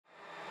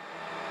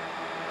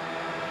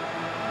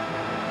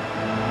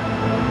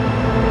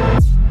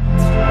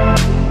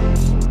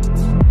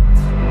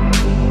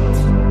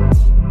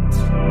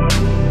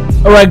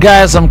Alright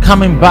guys, I'm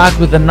coming back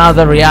with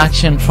another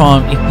reaction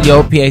from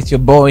Ethiopia. It's your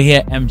boy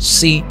here,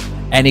 MC,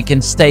 and you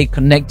can stay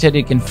connected.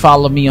 You can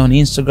follow me on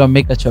Instagram,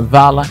 Mika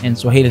Chavala and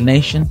Swahili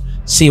Nation,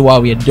 see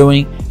what we are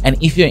doing.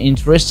 And if you're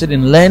interested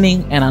in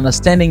learning and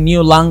understanding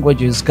new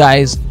languages,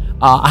 guys,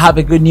 I have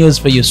a good news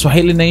for you.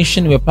 Swahili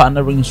Nation, we're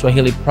partnering with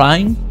Swahili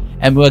Prime,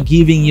 and we're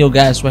giving you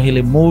guys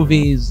Swahili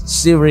movies,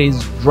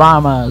 series,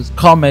 dramas,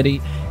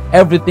 comedy.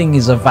 Everything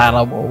is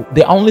available.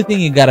 The only thing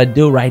you gotta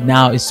do right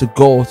now is to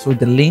go through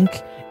the link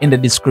in the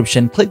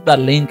description. Click that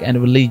link and it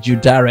will lead you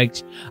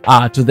direct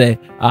to the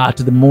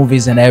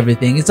movies and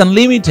everything. It's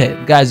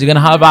unlimited, guys. You're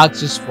gonna have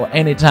access for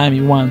any time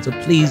you want, so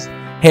please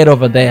head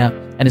over there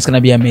and it's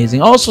gonna be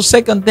amazing. Also,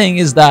 second thing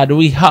is that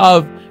we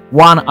have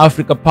One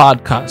Africa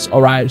podcast.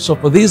 All right, so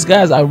for these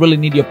guys, I really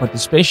need your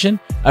participation.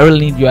 I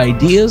really need your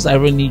ideas. I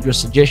really need your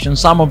suggestions.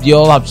 Some of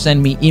y'all have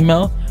sent me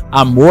email.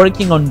 I'm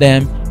working on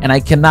them and I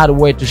cannot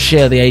wait to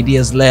share the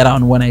ideas later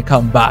on when I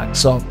come back.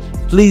 So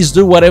please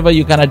do whatever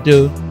you gonna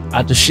do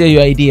to share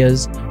your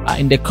ideas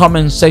in the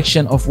comment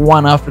section of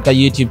One Africa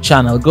YouTube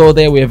channel. Go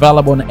there. We're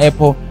available on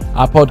Apple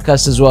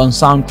Podcasts as well, on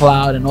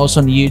SoundCloud, and also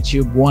on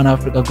YouTube, One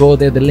Africa. Go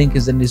there. The link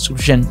is in the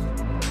description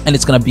and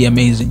it's gonna be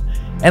amazing.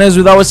 And as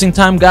without wasting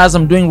time, guys,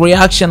 I'm doing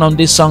reaction on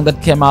this song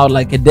that came out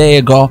like a day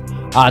ago.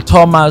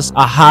 Tomas,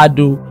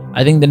 Ahadu.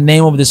 I think the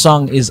name of the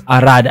song is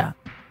Arada.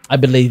 I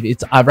believe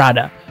it's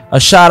Arada. A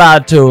shout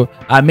out to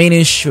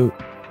Menu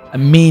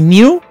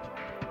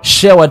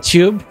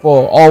ShareTube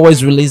for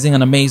always releasing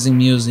an amazing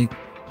music.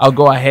 I'll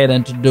go ahead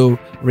and to do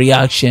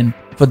reaction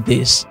for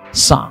this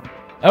song.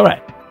 All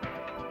right.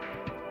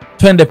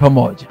 Twende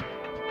pamoja.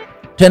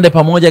 Twende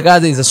pamoja,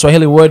 guys, is a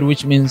Swahili word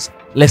which means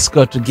let's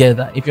go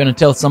together. If you want to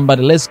tell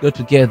somebody let's go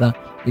together,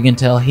 you can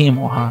tell him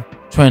or her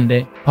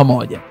twende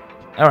pamoja.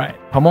 All right.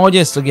 Pamoja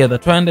is together.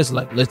 Twende is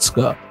like let's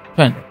go.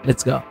 Twende,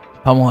 let's go.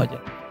 Pamoja.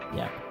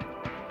 Yeah.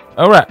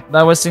 All right.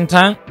 Not wasting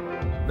time.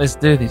 Let's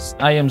do this.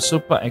 I am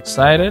super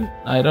excited.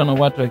 I don't know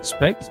what to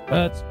expect,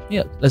 but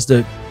yeah, let's do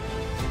it.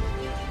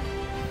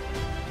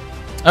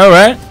 All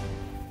right.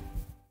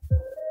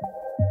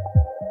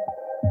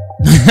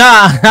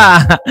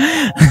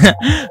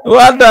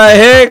 What the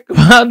heck?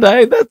 What the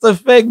heck? That's a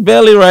fake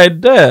belly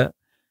right there.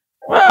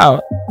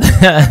 Wow.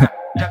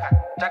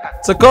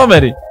 It's a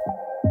comedy.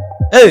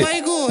 Hey.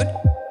 Why good?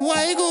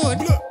 Why good?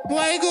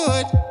 Why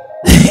good?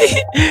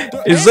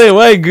 You say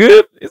why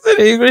good? Is it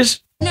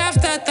English?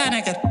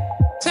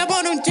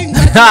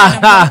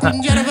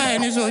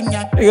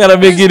 You gotta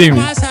be kidding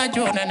me.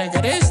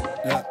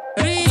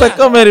 It's a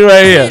comedy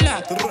right here.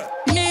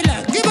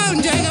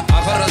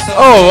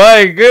 Oh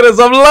my goodness,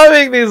 I'm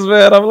loving this,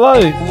 man. I'm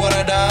loving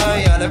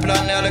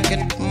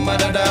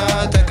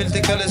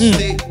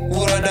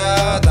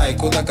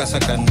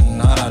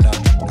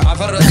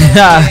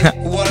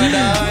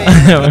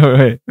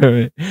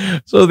wait.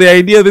 So the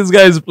idea, this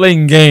guy is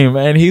playing game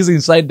and he's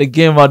inside the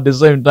game at the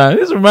same time.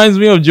 This reminds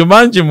me of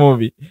Jumanji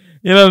movie.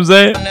 You know what I'm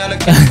saying?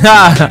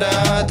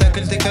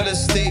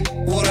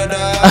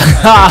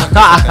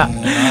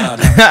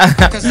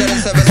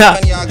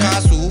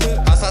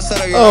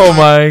 Oh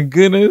my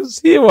goodness.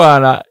 He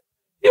wanna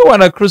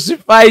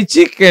crucify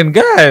chicken,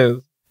 guys.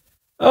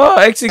 Oh,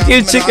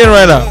 execute chicken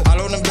right now.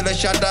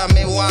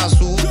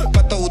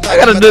 I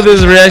gotta do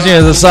this reaction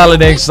as a solid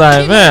next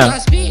time,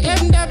 man.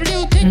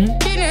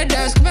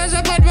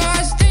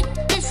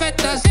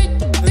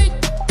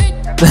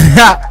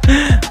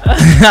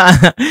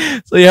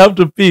 So you have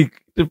to pick.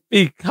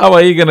 How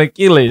are you gonna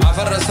kill it?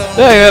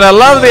 Yeah, I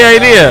love the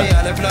idea.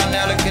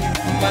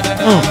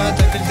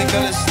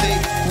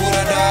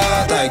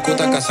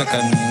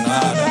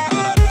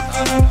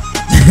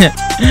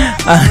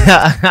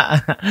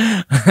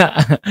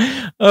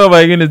 Oh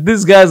my goodness,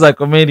 these guys are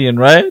comedian,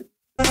 right?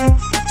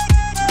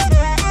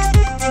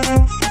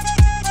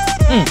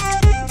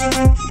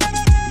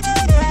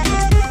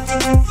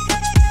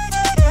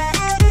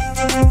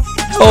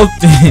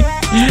 Healthy.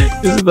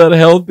 Isn't that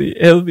healthy?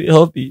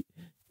 Healthy.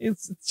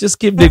 It's just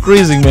keep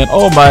decreasing, man.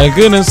 Oh my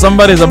goodness,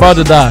 somebody's about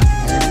to die.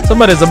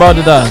 Somebody's about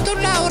to die.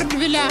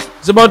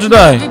 It's about to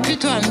die.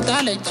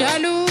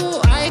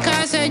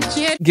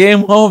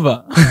 Game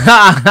over.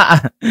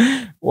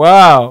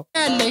 Wow.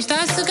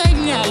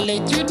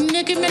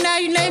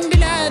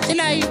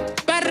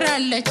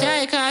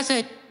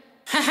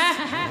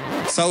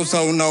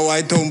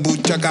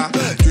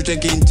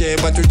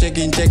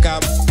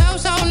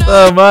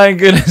 Oh my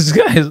goodness,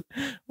 guys.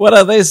 What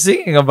are they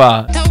singing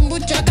about?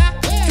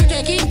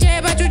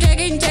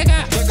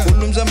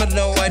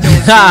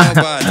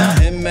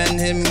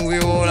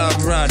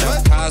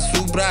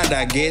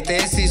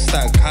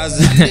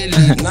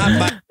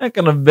 What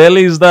kind of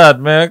belly is that,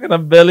 man? What kind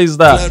of belly is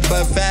that?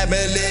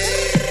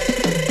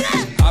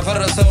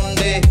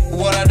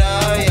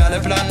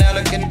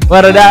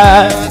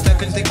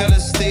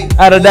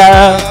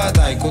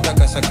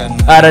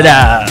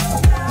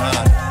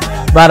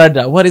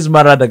 Arada. What is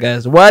Marada,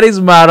 guys? What is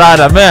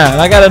Marada, man?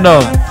 I gotta know.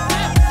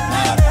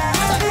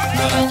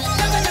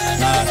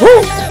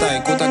 Woo.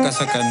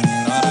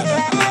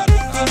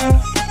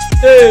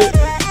 Hey.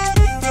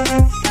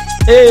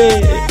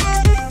 Hey.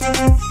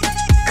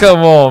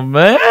 Come on,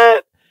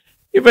 man.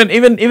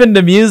 Even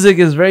the music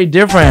is very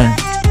different.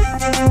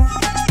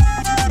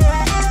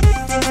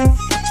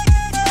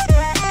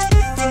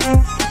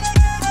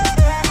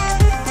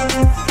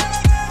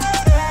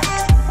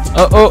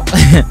 Oh.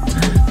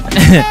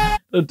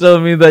 Don't tell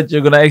me that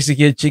you're gonna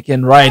execute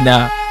chicken right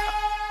now.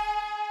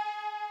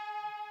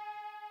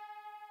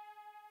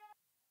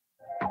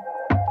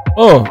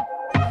 Oh.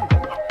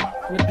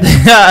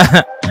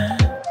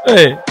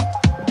 Wait.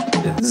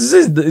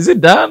 Is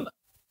it done?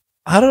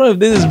 I don't know if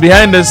this is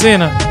behind the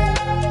scene.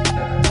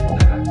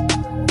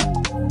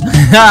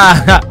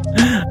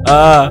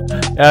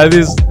 Yeah,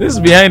 this is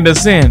behind the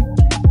scene.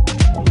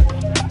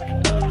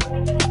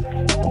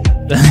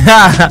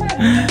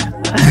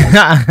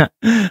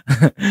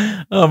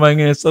 Oh my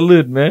god,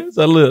 salute, man.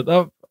 Salute.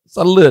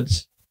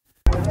 Salute.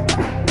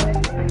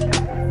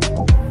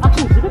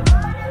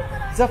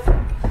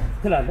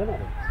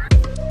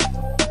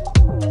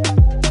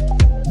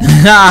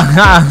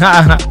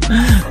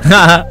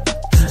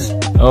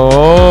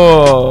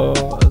 Oh,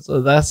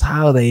 so that's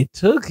how they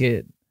took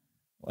it.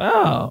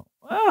 Wow.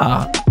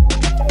 Wow.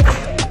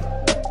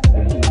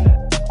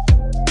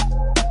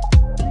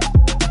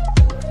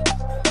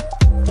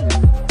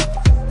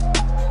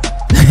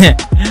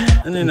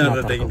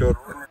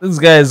 This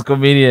guy is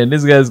comedian.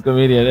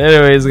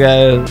 Anyways,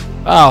 guys.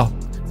 Wow.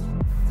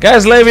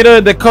 Guys, let me know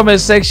in the comment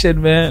section,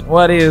 man.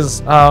 What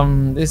is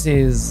this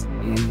is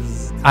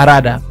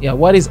Arada. Yeah,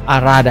 what is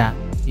Arada?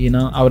 You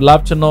know, I would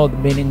love to know the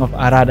meaning of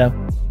Arada.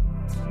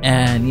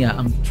 And yeah,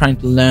 I'm trying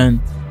to learn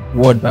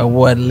word by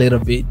word a little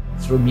bit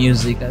through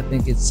music. I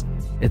think it's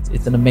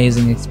an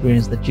amazing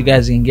experience that you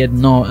guys can get to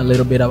know a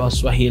little bit about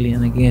Swahili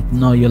and get to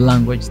know your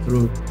language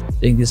through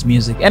doing this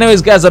music.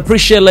 Anyways, guys, I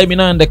appreciate it. Let me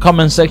know in the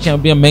comment section.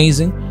 It'll be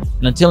amazing.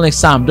 And until next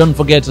time, don't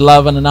forget to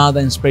love one another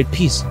and spread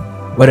peace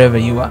wherever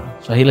you are.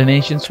 Swahili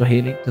Nation,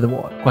 Swahili to the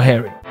world.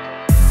 Kwaheri.